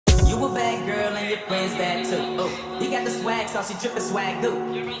a bad girl and your friends bad too. Oh, you got the swag, saucy drippin' swag goo.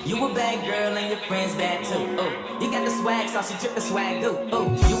 You a bad girl and your friends bad too. Oh, you got the swag, saucy drippin' swag goo. Oh,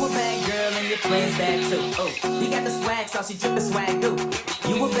 you a bad girl and your friends bad too. Oh, you got the swag, saucy drippin' swag goo.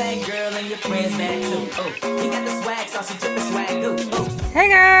 You a bad girl and your friends bad too. Oh, you got the swag, saucy drippin' swag goo. Oh. Hey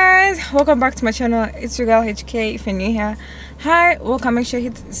guys, welcome back to my channel. It's your girl HK. If you're new here, hi, welcome. Make sure you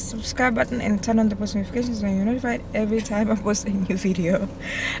hit the subscribe button and turn on the post notifications when you're notified every time I post a new video.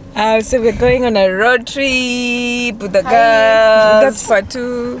 So we're going on a road trip with the girls. That's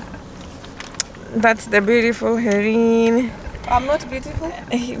Fatu. That's the beautiful Herin. I'm not beautiful.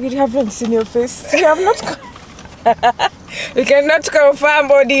 We haven't seen your face. We have not. We cannot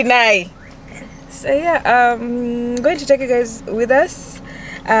confirm or deny. So yeah, I'm going to take you guys with us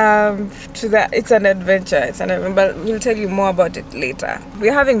to the. It's an adventure, but we'll tell you more about it later.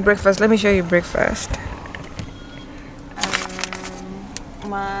 We're having breakfast. Let me show you breakfast.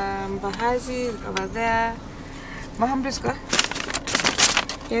 Mahambahazi over there. Mahambriska.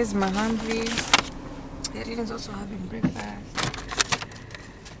 Here's Mahambri. Erin is also having breakfast.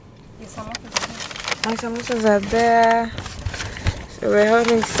 My samosas are there. So we're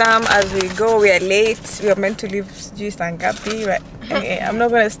having some as we go. We are late. We are meant to leave juice and gapi, but anyway, I'm not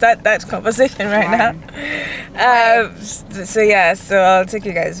going to start that conversation right now. So yeah, so I'll take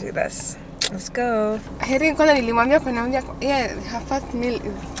you guys with us. Let's go. Herin kwanza nilimwambia her first meal is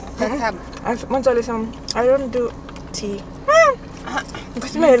kasab. I don't do tea.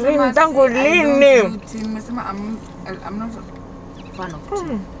 Because my ring tango lini. I'm not a fan of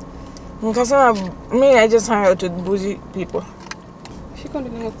tea. Because me, I just hang out with bougie people. She can't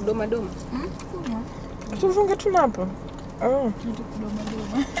even kudoma doma. Tufunge tunapo. Oh. Kudoma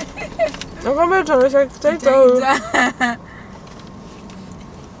doma. Nakwambia tumesha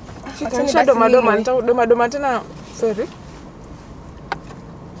Acha doma doma tena sorry.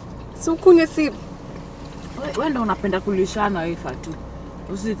 So kunywe si wewe ndio unapenda kulishana wewe Fatu.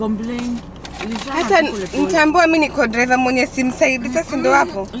 Usi complain. Hata nitaambiwa mimi niko driver mwenye simsaidi sasa ndio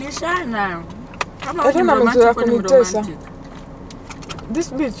hapo. Lishana. Kama wewe unamzoea kunitesa.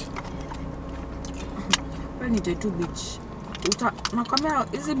 This beach. Wewe ni tu beach. Nakwambia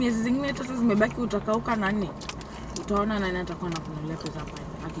hizi miezi zingine tatu zimebaki utakauka nani? Utaona nani atakuwa anakunulia pesa pale.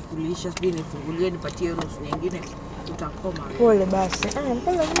 Akikulisha sijui nifungulie nipatie ruhusa nyingine utakoma. Pole basi.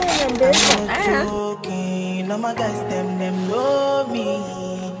 Pole mimi Joking, no my guys them know me.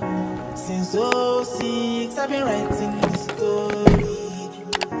 Since 06 I've been writing this story.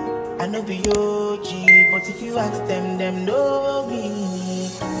 I know be OG, but if you ask them know me.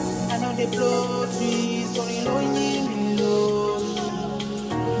 I know they blow trees, so you know me know me.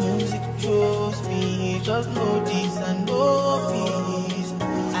 Music chose me, just know this and know this.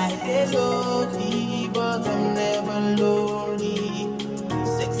 I dey lonely, but I'm never lonely.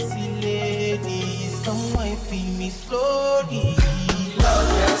 Sexy ladies, come wine feel me slowly. Love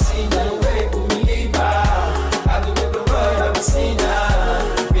you seen the way to me leave her. I do the world I've seen her.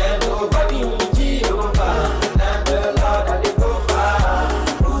 We are nobody who Jehovah. Not the Lord that they go far.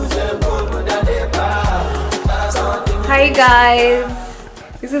 Who's the bold that they bar? Hi guys.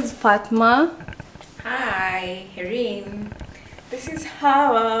 This is Fatma. Hi, Herin. This is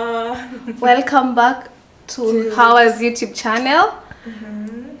Hawa. Welcome back to Hawa's YouTube channel.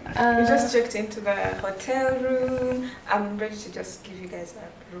 We just checked into the hotel room. I'm ready to just give you guys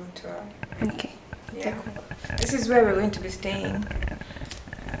a room tour. Okay. Yeah. This is where we're going to be staying.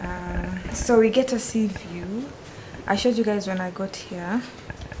 So we get a sea view. I showed you guys when I got here.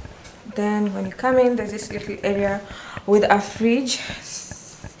 Then when you come in, there's this little area with a fridge.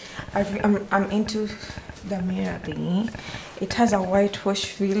 I'm into the mirror thingy. It has a whitewash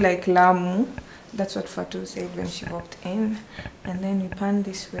feel like Lamu. That's what Fatu said when she walked in. And then we pan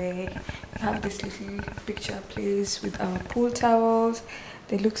this way. We have this little picture place with our pool towels.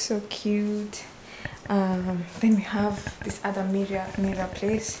 They look so cute. Then we have this other mirror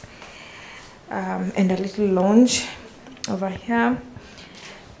place. And a little lounge over here.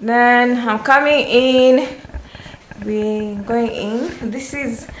 Then I'm coming in. We're going in. This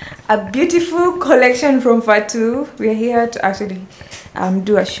is a beautiful collection from Fatu. We're here to actually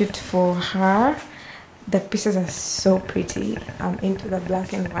do a shoot for her. The pieces are so pretty. I'm into the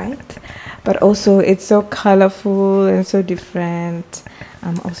black and white, but also it's so colorful and so different.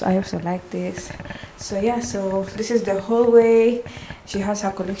 I also like this. So yeah, so this is the hallway. She has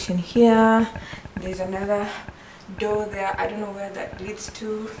her collection here. There's another door there. I don't know where that leads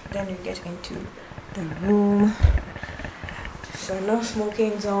to. Then you get into the room. So no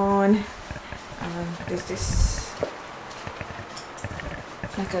smoking zone. There's this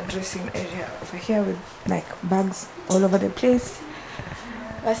like a dressing area over here with like bags all over the place.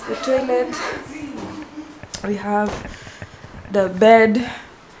 That's the toilet. We have the bed,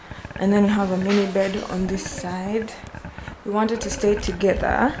 and then we have a mini bed on this side. We wanted to stay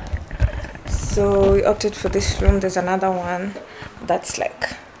together, so we opted for this room. There's another one that's like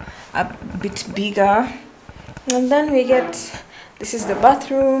a bit bigger, and then we get, this is the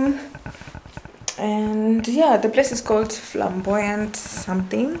bathroom. And yeah, the place is called Flamboyant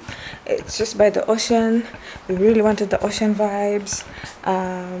something. It's just by the ocean. We really wanted the ocean vibes.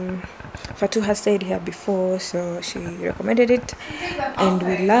 Fatu has stayed here before, so she recommended it, and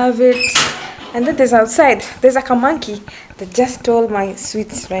we love it. And then there's outside, there's like a monkey that just stole my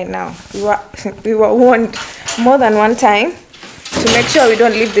sweets right now. We were warned more than one time to make sure we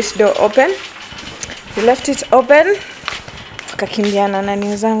don't leave this door open. We left it open. Kakimbiana na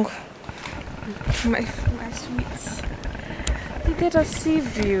zangu. My sweets. You get a sea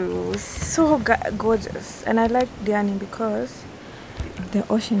view, so gorgeous. And I like Diani because the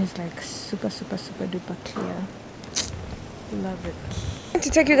ocean is like super duper clear. Love it. I'm going to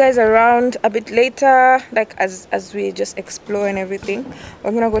take you guys around a bit later, like as we just explore and everything.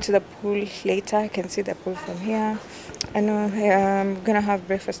 We're gonna go to the pool later. You can see the pool from here. I know we're gonna have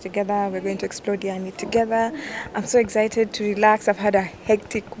breakfast together. We're going to explore Diani together. I'm so excited to relax. I've had a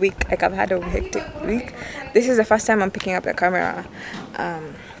hectic week. This is the first time I'm picking up the camera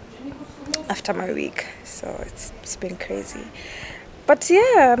after my week, so it's been crazy. But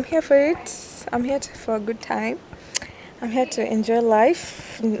yeah, I'm here for it. I'm here for a good time. I'm here to enjoy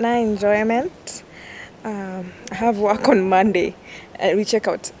life, enjoyment. I have work on Monday, and we check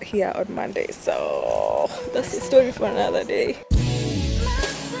out here on Monday, so that's the story for another day.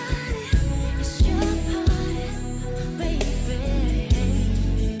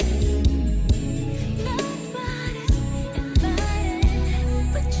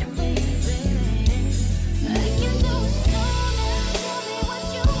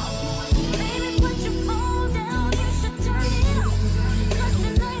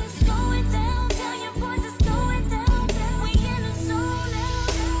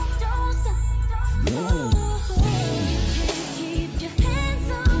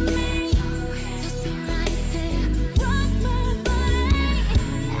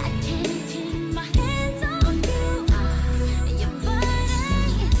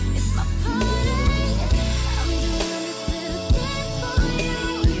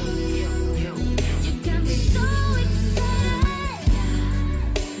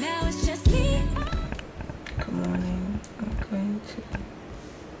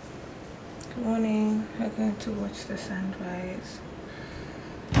 To watch the sunrise.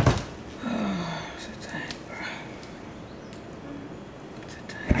 Oh, so tired, bro. So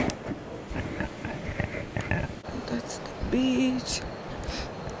tired. That's the beach.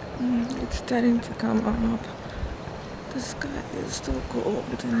 It's starting to come up. The sky is so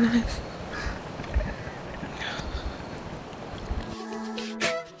cold and nice.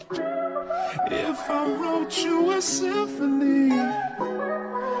 If I wrote you a symphony,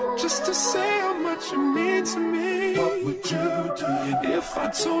 just to say how much you mean to me, what would you do? If I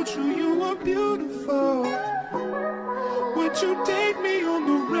told you you were beautiful, would you date me on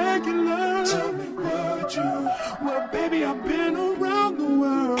the regular? Tell me, would you? Well, baby, I've been around the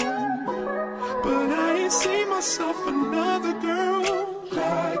world, but I ain't seen myself another girl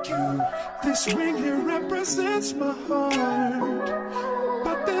like you. This ring here represents my heart,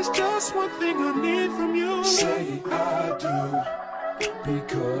 but there's just one thing I need from you. Say I do.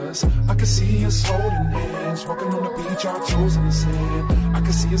 Because I can see us holding hands, walking on the beach, our toes in the sand. I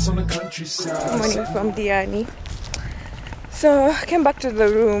can see us on the countryside. Good morning from Diani. So I came back to the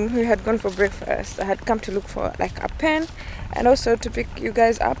room. We had gone for breakfast. I had come to look for like a pen and also to pick you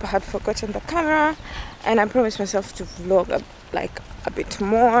guys up. I had forgotten the camera, and I promised myself to vlog a bit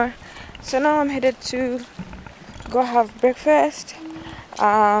more. So now I'm headed to go have breakfast.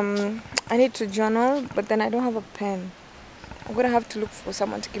 I need to journal, but then I don't have a pen. I'm gonna have to look for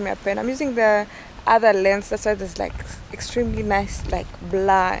someone to give me a pen. I'm using the other lens, that's why there's like extremely nice like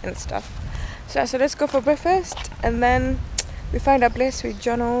blur and stuff. So let's go for breakfast, and then we find a place, we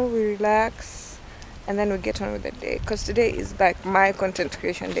journal, we relax, and then we get on with the day, because today is like my content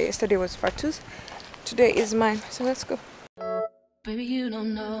creation day. Yesterday was Fatu's, today is mine. So let's go. Baby, you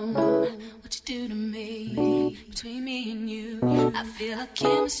don't know what you do to me. Between me and you, I feel a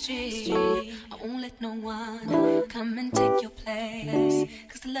chemistry. I won't let no one come and take your place,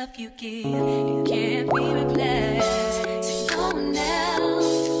 'cause the love you give, you can't be replaced. So no one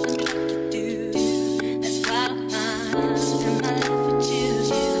else love me like you do. That's why I'm spend my life with you.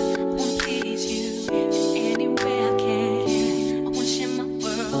 I wanna please you in any way I can. I wanna share my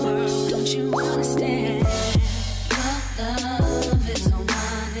world, don't you understand? Your love is so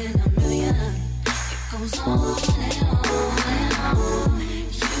mine. goes on and on and on.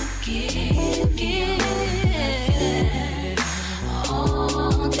 You give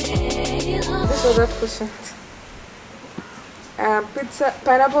all day long. This was that question. Pizza,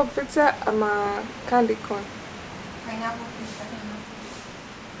 pineapple pizza, candy corn. Pineapple pizza.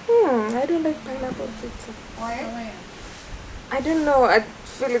 I don't like pineapple pizza. Why? I don't know. I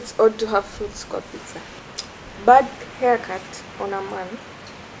feel it's odd to have fruits called pizza. Bad haircut on a man.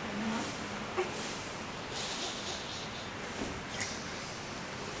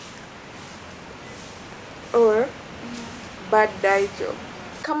 Or bad dye job.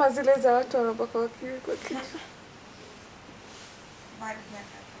 Kama zile za watu wanapaka wakili kwa kichwa. Bad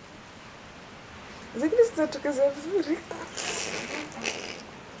haircut. Zingine zinatokeza vizuri.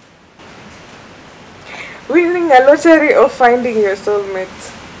 Winning a lottery or finding your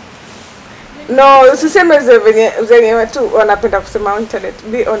soulmate. No, usiseme zenye watu wanapenda kusema on internet.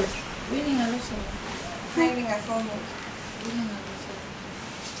 Be honest. Winning a lottery. Finding a soulmate. Winning a lottery.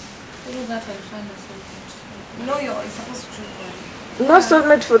 People that will find a soulmate. No, you're supposed to choose one. No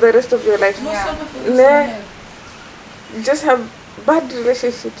soulmate for the rest of your life. No Yeah. soulmate for the rest of your life. You just have bad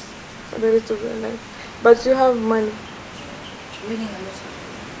relationships for the rest of your life. But you have money. Winning a lottery.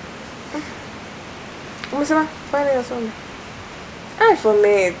 Umesema finding a soulmate. For me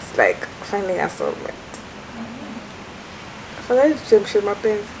it's like finding a soulmate. Afadhali tuchemshe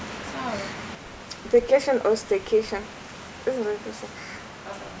mapenzi. Sawa. Vacation or staycation? This is very interesting.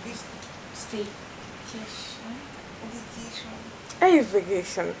 This Staycation. vacation.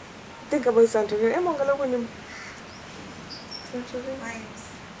 Vacation. Think about Santorini. Angalau kwenye Santorini. Vibes.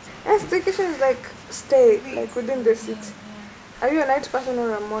 Staycation is like stay, like within the city. Are you a night person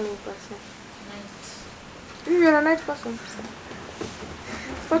or a morning person? Night. You're a night person.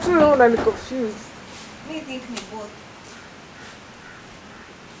 But we're all confused. Me think me both.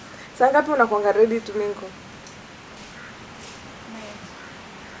 Saa ngapi unakuanga ready to mingle? Night.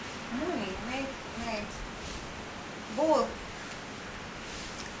 Morning. Night. Both.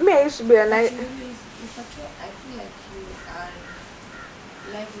 Me, I used to be a night. I feel like you are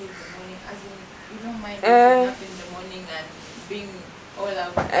lively in the morning, as in you don't mind waking up in the morning and being all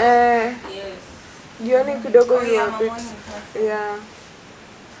out. Yes. Jioni kidogo Oh, you yeah, are I'm a a bit. morning person. Yeah.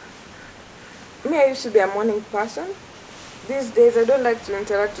 Me, I used to be a morning person. These days, I don't like to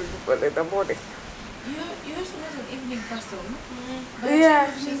interact with people in the morning. You also not an evening person.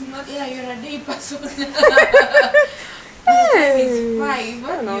 Yeah. She's not. Yeah, you're a day person. By the time it's 5,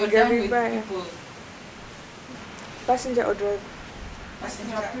 I know, you're get done me with by. people. Passenger or driver?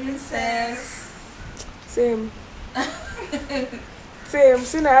 Passenger princess. Same. Same.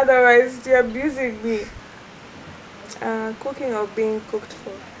 Sooner otherwise, you're abusing me. Cooking or being cooked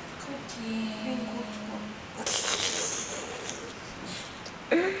for? Cooking.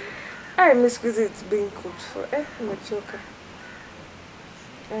 I miss because it's being cooked for. Machoka.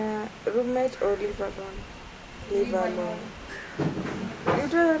 Roommate or live alone? Live alone. You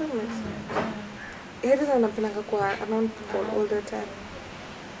do a roommate? Heri anapendanga kwa around people all the time.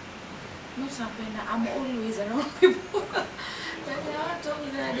 Not napenda. I'm always around people. Like I told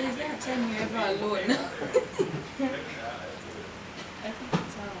me that there's that time you're ever alone. I think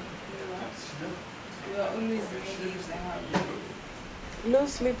it's how you are always needing the help.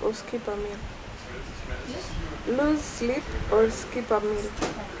 Lose sleep or skip a meal? Yes? Lose sleep or skip a meal? I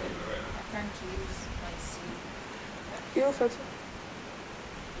can't lose my sleep. You, Fatu?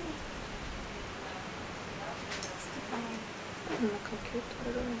 Cute. I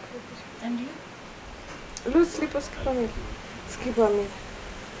don't know. And you? Lose sleep or skip a meal? Skip a meal.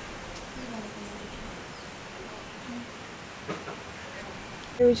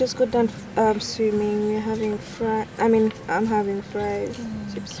 We just got done swimming. We're having I'm having fries,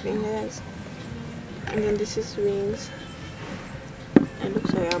 chips, fingers, and then this is wings. It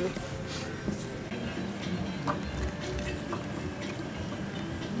looks so yummy.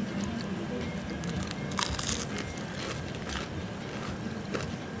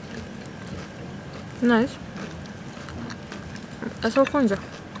 Nice. That's all kwanza.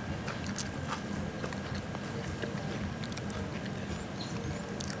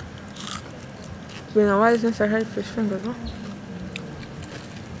 It's been a while since I had fish fingers, huh?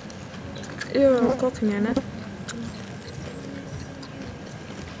 You're cooking in it.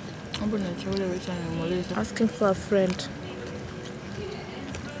 Asking for a friend.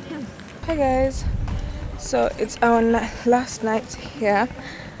 Hi guys. So it's our last night here.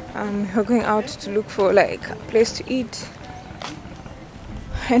 We're going out to look for like a place to eat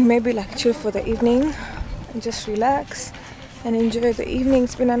and maybe like chill for the evening and just relax and enjoy the evening.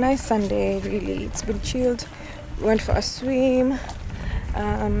 It's been a nice Sunday, really. It's been chilled. We went for a swim,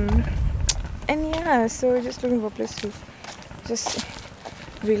 and And yeah, so we're just looking for a place to just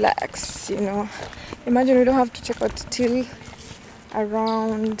relax, you know. Imagine we don't have to check out till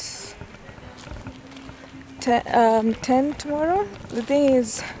around 10 tomorrow. The thing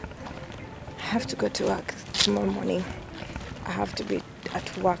is, I have to go to work tomorrow morning. I have to be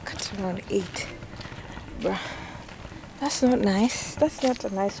at work at around 8. Bruh, that's not nice. That's not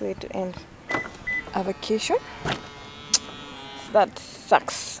a nice way to end a vacation. That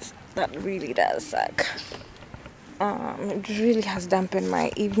sucks. That really does suck. It really has dampened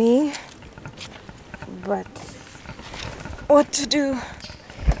my evening. But what to do?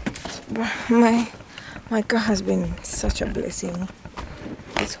 Bruh, my car has been such a blessing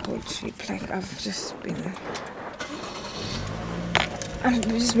this whole trip. Like I've just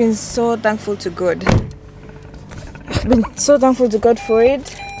been so thankful to God. I've been so thankful to God for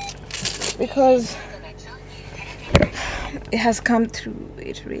it because it has come through.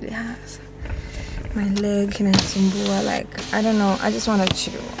 It really has. My leg and Sumbua, like I don't know. I just want to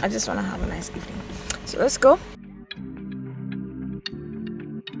chill. I just want to have a nice evening. So let's go.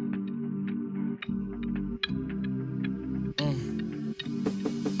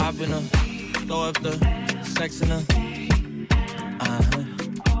 I've been throw up the sex in her.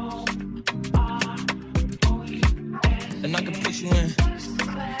 And I can put you in.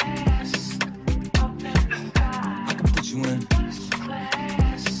 I can put you in.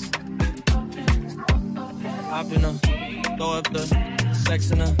 I've been throw up the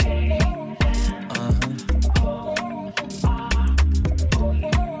sex in her.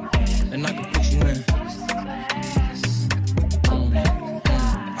 And I can put you in.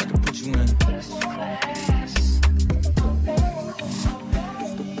 I can put you in.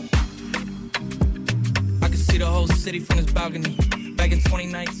 I can see the whole city from this balcony. Back in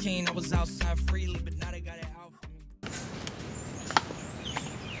 2019, I was outside freely, but now they got it out for me.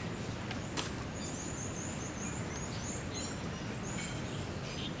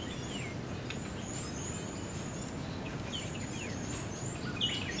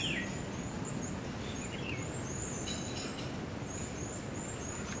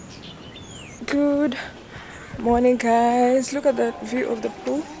 Good morning, guys. Look at that view of the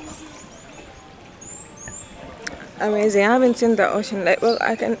pool. Amazing. I haven't seen the ocean, like, well,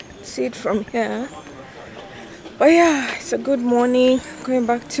 I can see it from here. But yeah, it's a good morning. Going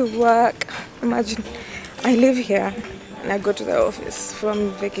back to work. Imagine I live here and I go to the office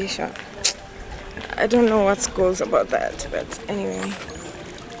from vacation. I don't know what goes about that, but anyway,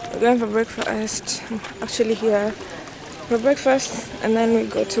 we're going for breakfast. I'm actually here for breakfast, and then we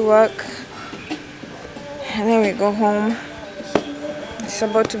go to work, and then we go home. It's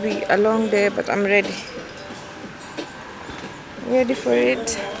about to be a long day, but I'm ready for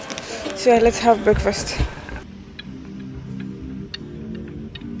it. So yeah, let's have breakfast.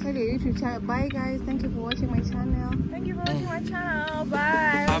 Okay, YouTube channel. Bye guys. Thank you for watching my channel. Thank you for watching my channel.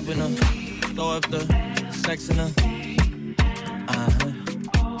 Bye. I've been throw up the sex in her.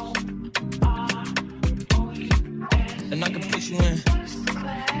 And I can put you in.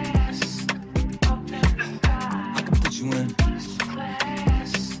 I can put you in.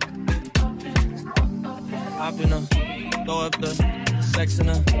 I've been throw up the sex in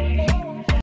her.